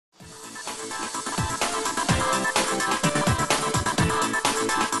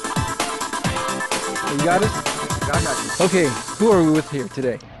You got it? I got you. Okay, who are we with here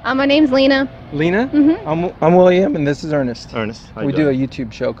today? My name's Lena. Lena? Mm-hmm. I'm William, and this is Ernest. Ernest, how you We do a doing?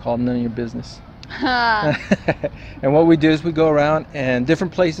 YouTube show called None of Your Business. And what we do is we go around and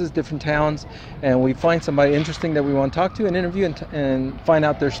different places, different towns, and we find somebody interesting that we want to talk to and interview and find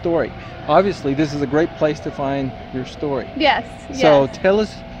out their story. Obviously, this is a great place to find your story. Yes. So yes. tell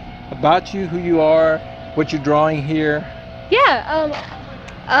us about you, who you are, what you're drawing here. Yeah.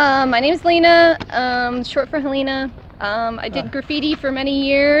 My name's Lena. Short for Helena. I did graffiti for many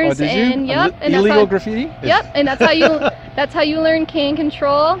years. Oh, did you? And yep. And Illegal graffiti? Yep. And that's how you learn cane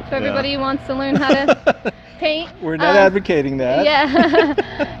control. If everybody wants to learn how to paint. We're not advocating that. Yeah.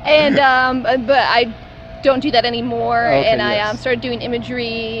 And but I don't do that anymore. Okay, and I yes. started doing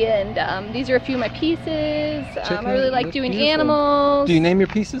imagery, and these are a few of my pieces. I really like That's doing beautiful. animals. Do you name your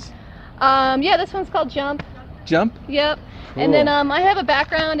pieces? Yeah, this one's called Jump. Jump? Yep. Cool. And then I have a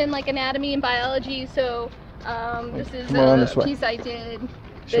background in like anatomy and biology, so this is come on a this way. piece I did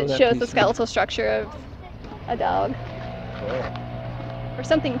Show that that shows piece the skeletal structure of a dog or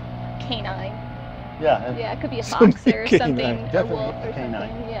something canine. Yeah. Yeah, it could be a Something fox or canine, something, a definitely wolf or canine.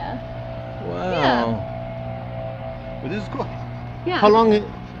 something. Yeah. Wow. Well, this is cool. Yeah. How long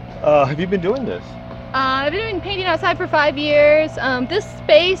have you been doing this? I've been doing painting outside for 5 years. This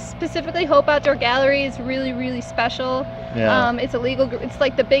space, specifically Hope Outdoor Gallery, is really, really special. Yeah. It's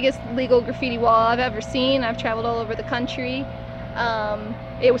like the biggest legal graffiti wall I've ever seen. I've traveled all over the country.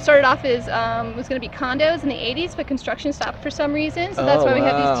 It started off as was going to be condos in the 80s, but construction stopped for some reason. So that's Oh, why we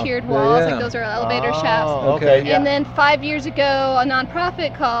have wow. these tiered walls, Yeah. like those are elevator shafts. Oh, Okay. okay. Yeah. And then 5 years ago, a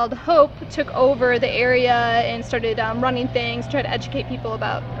nonprofit called Hope took over the area and started running things, try to educate people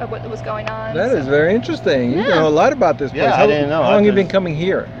about what was going on. That is very interesting. You Yeah. know a lot about this place. Yeah, I didn't know. How long have you I been just- coming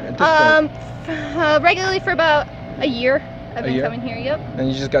here at this point? Regularly for about a year. I've A been year? coming here. Yep.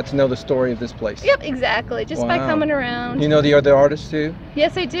 And you just got to know the story of this place. Yep. Exactly. Just by Wow. coming around. You know the other artists too?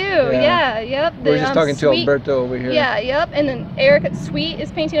 Yes, I do. Yeah. Yep. We're just talking to Sweet. Alberto over here. Yeah. Yep. And then Eric at Sweet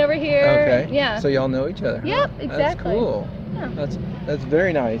is painting over here. Okay. Yeah. So y'all know each other. Yep, That's exactly. cool. Yeah. That's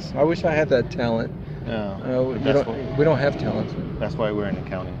very nice. I wish I had that talent. Yeah. We don't have talent. That's why we're in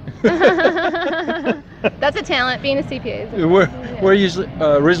accounting. That's a talent. Being a CPA. We're usually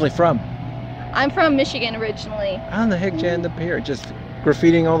originally from. I'm from Michigan originally. How in the heck did you end up here? Just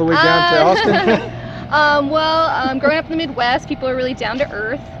graffitiing all the way down to Austin? Growing up in the Midwest, people are really down to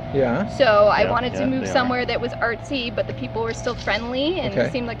earth. Yeah. So I Yeah, wanted to yeah, move they are. somewhere that was artsy, but the people were still friendly, and Okay.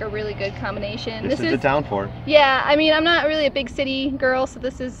 it seemed like a really good combination. This is the town for it. Yeah, I mean, I'm not really a big city girl, so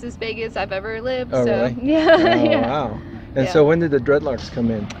this is as big as I've ever lived. Oh, so really? yeah, Oh, yeah. wow. And Yeah. so when did the dreadlocks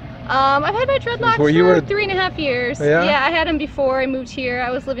come in? I've had my dreadlocks Where you for were- 3.5 years. Yeah? I had them before I moved here. I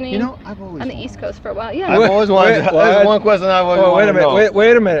was living You know, I've always on the East Coast for a while. Yeah. I've always wanted. Wait, There's what? one question I've always Oh, wanted wait a to minute. know.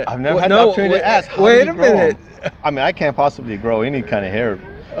 Wait a minute. I've never Well, had the opportunity to ask. How do Wait you a grow 'em? minute. I mean, I can't possibly grow any kind of hair,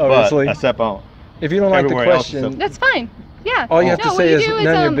 Obviously. but except on. If you don't like the everywhere else question, except- That's fine. Yeah. all you have to what say you is do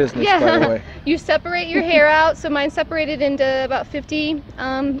none of your business, yeah. by the way. You separate your hair out. So mine separated into about 50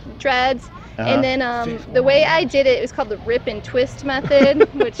 dreads. And then the way I did it was called the rip and twist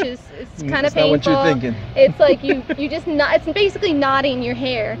method, which is it's kind of That's not painful. what you're thinking. It's like you just it's basically knotting your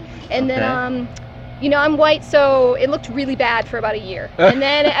hair, and then you know, I'm white, so it looked really bad for about a year, and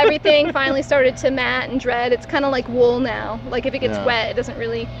then everything finally started to matte and dread. It's kind of like wool now. Like if it gets Yeah. wet, it doesn't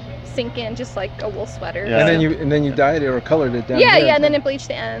really sink in, just like a wool sweater. Yeah. And then you dyed it or colored it down Yeah, here. yeah, and then it bleached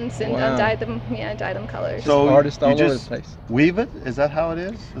the ends and Wow. dyed them. Yeah, dyed them colors. So artist all you over the just place. weave it? Is that how it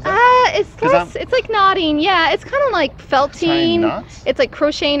is? Is that It's 'Cause less. It's like knotting. Yeah, it's kind of like tying felting. knots? It's like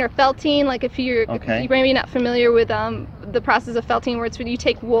crocheting or felting. Like if you're Okay. maybe not familiar with the process of felting, where it's when you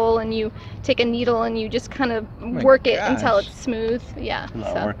take wool and you take a needle and you just kind of my work it until gosh. it's smooth. Yeah. There's a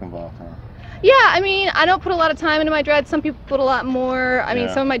lot of work involved, huh? Yeah, I mean, I don't put a lot of time into my dreads. Some people put a lot more. I mean,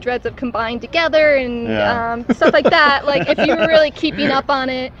 Yeah. some of my dreads have combined together and Yeah. stuff like that. Like if you were really keeping up on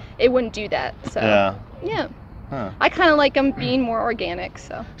it, it wouldn't do that. So Yeah. yeah. Huh. I kind of like them being more organic.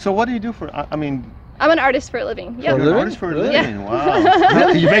 So So what do you do for? I mean, I'm an artist for a living. For Yep. a you're living? an artist for a Really? living. Wow.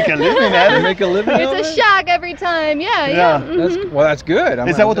 you make a living at You it. make a living out of It's a it? shock every time. Yeah, Yeah. yeah. That's, mhm. well, that's good.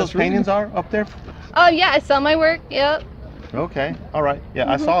 Is that what that's those really- paintings are up there? Oh yeah, I sell my work. Yep. Okay. All right.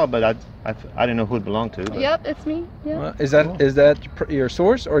 Yeah, I saw it, but I didn't know who it belonged to. Yep, it's me. Yep. Well, is that your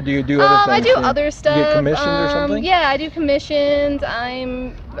source, or do you do other I things? do too? other stuff. You get commissioned or something? Yeah, I do commissions.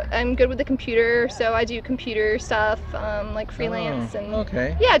 I'm good with the computer, so I do computer stuff, like freelance Oh, and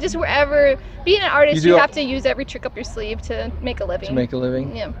okay. yeah, just wherever. Being an artist, You you do- have to use every trick up your sleeve to make a living. To make a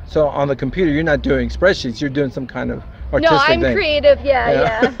living. Yeah. So on the computer, you're not doing spreadsheets. You're doing some kind of artistic No, I'm thing. creative.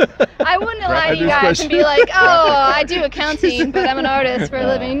 Yeah. I wouldn't lie to you guys and be like, oh, I do accounting, but I'm an artist for a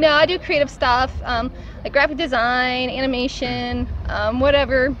living. No, I do creative stuff, like graphic design, animation,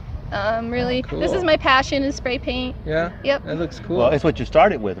 whatever. Really, cool. This is my passion, is spray paint. Yeah. Yep. That looks cool. Well, it's what you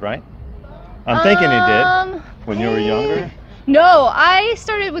started with, right? I'm thinking you did when you were younger. No, I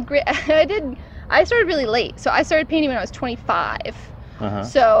started with I started really late, so I started painting when I was 25.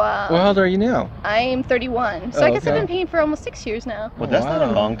 So well, how old are you now? I'm 31, so I guess I've been painting for almost 6 years now. Well, that's not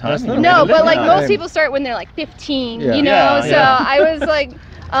a long time. That's not No, but like Yeah. most people start when they're like 15, Yeah. you know. Yeah, so yeah. I was like,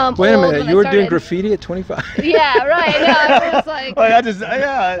 Wait a old minute, when you I were doing started. graffiti at 25? Yeah, right. No, I was like, Well,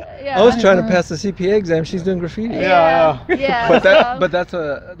 yeah. yeah. I was trying to pass the CPA exam. She's doing graffiti. Yeah. Yeah. But that's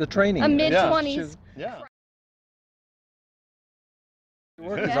the training. a mid Yeah. 20s. Yeah. Your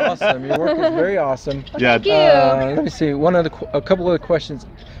work is awesome. Your work is very awesome. Yeah. Thank you. Let me see. A couple of questions.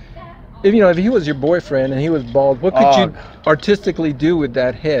 If he was your boyfriend and he was bald, what could you artistically do with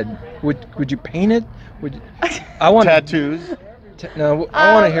that head? Would you paint it? I want Tattoos. No,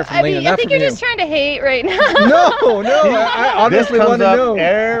 I want to hear from Lena, I not think from you're you. just trying to hate right now. No. I honestly this want comes to up know.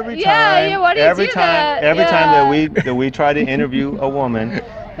 every time. Yeah, why do you every do time, that? every time Yeah. that we try to interview a woman,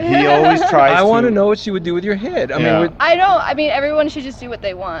 he always tries. I want to know what you would do with your head. I Yeah. mean, I mean, everyone should just do what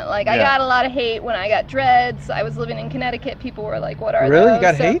they want. Like, I Yeah. got a lot of hate when I got dreads. I was living in Connecticut. People were like, "What are really, those?" you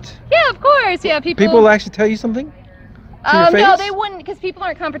got So- hate? Yeah, of course. Yeah, People actually tell you something? To your No, face? they wouldn't, because people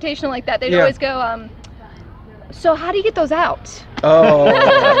aren't confrontational like that. They'd Yeah. always go, so how do you get those out? Oh,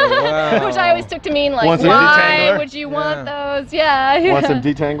 wow. Which I always took to mean like, Want some why detangler? would you want those? Yeah. Want some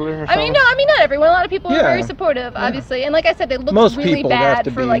detangler or I mean, something? no, not everyone. A lot of people Yeah. are very supportive, obviously. And like I said, they looked Most really people have bad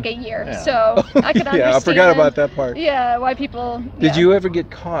to for be. like a year. Yeah. So I could understand. Yeah, I forgot about that part. Yeah, why people. Did yeah. you ever get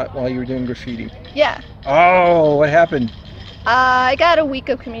caught while you were doing graffiti? Yeah. Oh, what happened? I got a week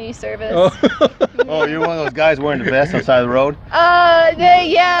of community service. Oh, Oh, you're one of those guys wearing the vest on the side of the road? Oh, what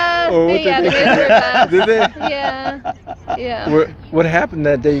They did did wear vests. Did they? Yeah. What happened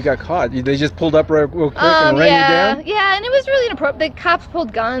that day you got caught? They just pulled up real quick and ran yeah, you down? yeah, and it was really inappropriate. The cops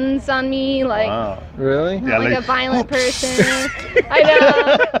pulled guns on me, like Wow. Really? Yeah, like like- a violent person. I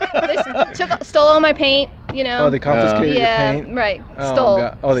know. They stole all my paint, you know. Oh, they confiscated yeah, your paint? right. Oh, stole.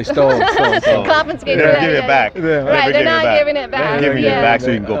 God. Oh, they stole. Confiscated. They're yeah, giving yeah, it back. yeah. They're Right, they're giving it not giving it back. They're giving Yeah. it back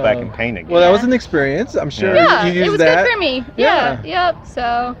so you can go back Oh. and paint again. Well, that was an experience. I'm sure Yeah, you used it was that. good for me. Yeah. Yep.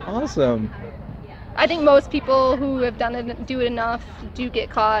 So Awesome. I think most people who have do it enough do get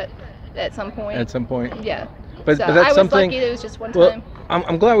caught at some point. At some point. Yeah. But So that's I was something. lucky that it was just one Well, time.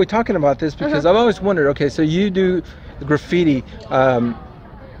 I'm glad we're talking about this because I've always wondered. Okay, so you do the graffiti.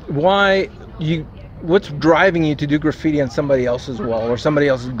 What's driving you to do graffiti on somebody else's wall or somebody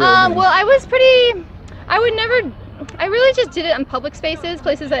else's building? Well, I really just did it on public spaces,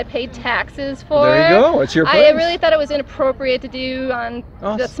 places I paid taxes for. There you go. It's your place. I really thought it was inappropriate to do on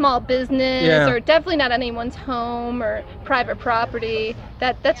Awesome. the small business, Yeah. or definitely not anyone's home or private property.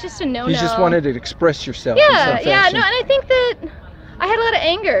 That's just a no-no. You just wanted to express yourself. in Yeah, some yeah, fashion. no, and I think that I had a lot of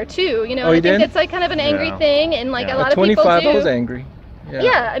anger too. You know, Oh, and you I think did? it's like kind of an angry Yeah. thing, and like Yeah. a lot At of people 25, do. I was angry.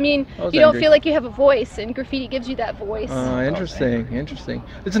 Yeah, I mean, I was you don't angry. feel like you have a voice, and graffiti gives you that voice. Interesting.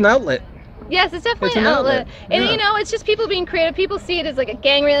 It's an outlet. Yes, it's definitely It's an an outlet. outlet, And yeah. you know, it's just people being creative. People see it as like a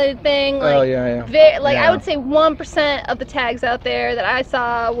gang-related thing. Like, Oh, yeah. I Yeah. would say 1% of the tags out there that I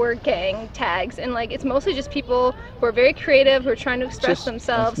saw were gang tags, and like it's mostly just people who are very creative, who are trying to express Just-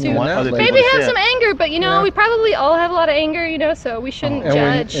 themselves. you Who want other outlet. people maybe to have see some it. anger, but you know, Yeah. we probably all have a lot of anger, you know, so we shouldn't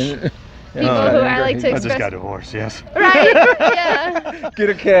judge. And people who I like to I just express- got divorced, yes. Right? Yeah. Get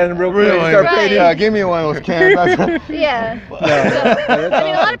a can real quick. Really? Start Right. painting. Yeah, give me one of those cans. Yeah. No, So, that's I mean, a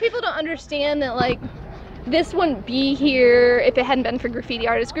lot awesome. of people don't understand that, like, this wouldn't be here if it hadn't been for graffiti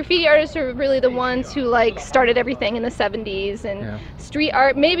artists. Graffiti artists are really the ones who, like, started everything in the 70s, and Yeah. street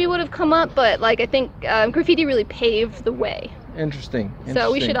art maybe would have come up, but, like, I think graffiti really paved the way. Interesting.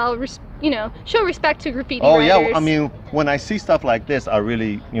 So we should all, show respect to graffiti Oh writers. yeah, I mean, when I see stuff like this, I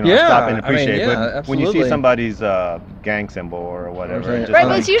really, Yeah, stop and I mean, appreciate. yeah, but when you see absolutely. somebody's gang symbol or whatever, Right. it just Right, but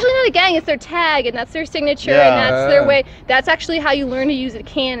like- it's usually not a gang, it's their tag, and that's their signature, Yeah. and that's their way. That's actually how you learn to use a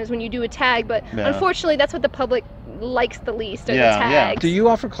can, is when you do a tag, but Yeah. unfortunately, that's what the public likes the least, are Yeah, the yeah. tags. Do you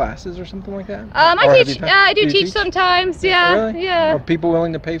offer classes or something like that? Or I have teach. you I do you teach sometimes. Yeah, Really? yeah. Are people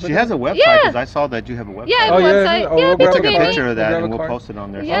willing to pay for She that? has a website Yeah. because I saw that you have a website. Yeah, I have Oh, a yeah, website. oh, Yeah, we'll We'll people take a pay me. picture of that We'll and grab a we'll card. post it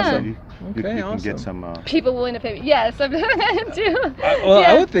on there. Yeah. So Awesome. you Okay, can awesome. get some. People willing to pay me. Yes, I'm too. Well,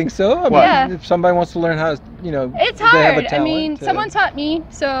 yeah. I would think so. I mean, Yeah. if somebody wants to learn how to, It's they have a hard. I talent mean, to- someone taught me,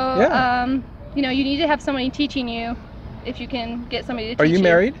 so Yeah. you need to have somebody teaching you if you can get somebody to teach Are you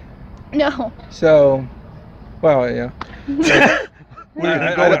married? No. So, well, yeah. We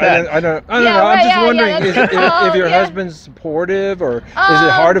can go with that. I don't Yeah, know. right, I'm just yeah, wondering yeah, if, that's a good if call, your yeah. husband's supportive, or is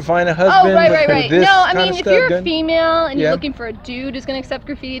it hard to find a husband Oh, right. with this No, I kind mean, of if stuff you're a done? female and Yeah. you're looking for a dude who's going to accept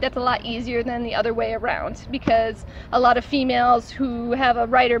graffiti, that's a lot easier than the other way around, because a lot of females who have a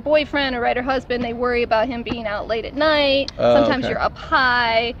writer boyfriend or writer husband, they worry about him being out late at night. Sometimes okay. you're up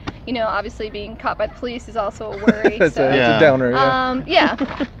high. You know, obviously being caught by the police is also a worry. That's so. a Yeah. downer. Yeah.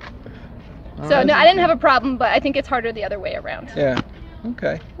 Yeah. So no, I didn't have a problem, but I think it's harder the other way around. Yeah.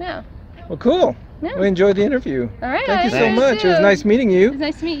 Okay. Yeah. Well, cool. Yeah. We enjoyed the interview. All right. Thank you I so did much. It was too. nice meeting you. It was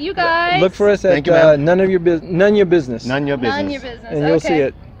nice to meet you guys. Look for us at Thank you, ma'am. None Your Business. None your business. None your business. And you'll see Okay.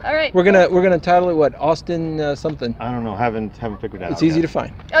 it. All right. We're gonna title it what? Austin something. I don't know. Haven't figured that out. It's easy yet. to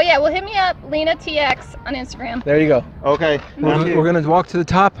find. Oh yeah, well hit me up, Lena TX on Instagram. There you go. Okay. Thank you. We're gonna walk to the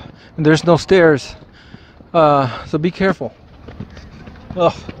top, and there's no stairs. So be careful.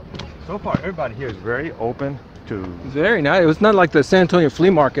 Oh, So far, everybody here is very open to. very nice. It was not like the San Antonio flea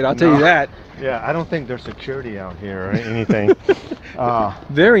market. I'll tell you No. that. Yeah, I don't think there's security out here or anything.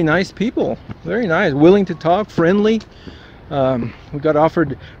 Very nice people. Very nice. Willing to talk. Friendly. We got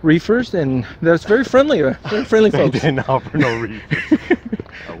offered reefers, and that's very friendly. Very friendly They folks. didn't offer no reefers.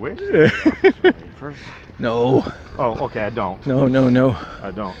 I wish. They offered reefers. No. Oh, okay. I don't. No.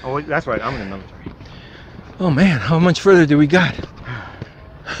 I don't. Oh, wait, that's right. I'm in the military. Oh man, how much further do we got?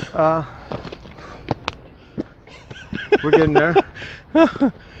 We're getting there.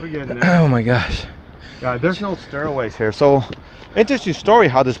 We're getting there. Oh my gosh. Yeah, there's no stairways here. So, interesting story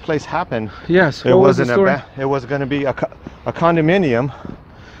how this place happened. Yes. It What was the wasn't story? it was going to be a condominium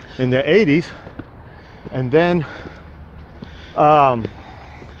in the 80s, and then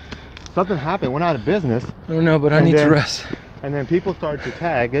something happened. Went out of business, I don't know, but I And need to then- rest. and then people started to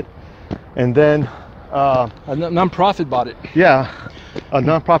tag it, and then A non-profit bought it. yeah, a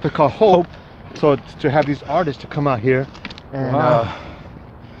nonprofit called Hope. So to have these artists to come out here and Wow.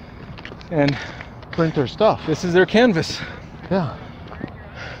 And print their stuff. this is their canvas. Yeah,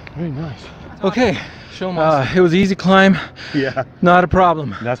 very nice. Okay. Show them. It was an easy climb. Yeah, Not a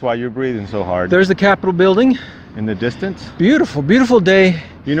problem. that's why you're breathing so hard. There's the Capitol building. In the distance. Beautiful, beautiful day.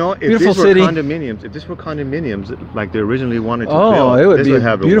 You know, if Beautiful these were city. condominiums, if this were condominiums like they originally wanted to Oh, build, it would this be would a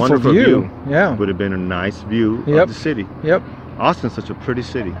have beautiful a wonderful view. Yeah. Would have been a nice view Yep. of the city. Yep. Austin's such a pretty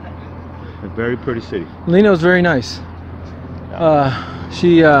city, a very pretty city. Lena was very nice.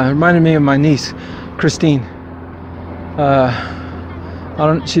 She reminded me of my niece, Christine.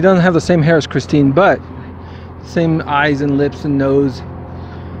 She doesn't have the same hair as Christine, but same eyes and lips and nose.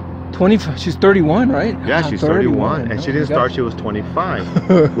 She's 31, right? Yeah, she's 31, and Oh she my didn't God. start. She was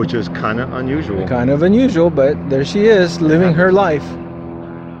 25, which is kind of unusual. Kind of unusual, but there she is, living her life.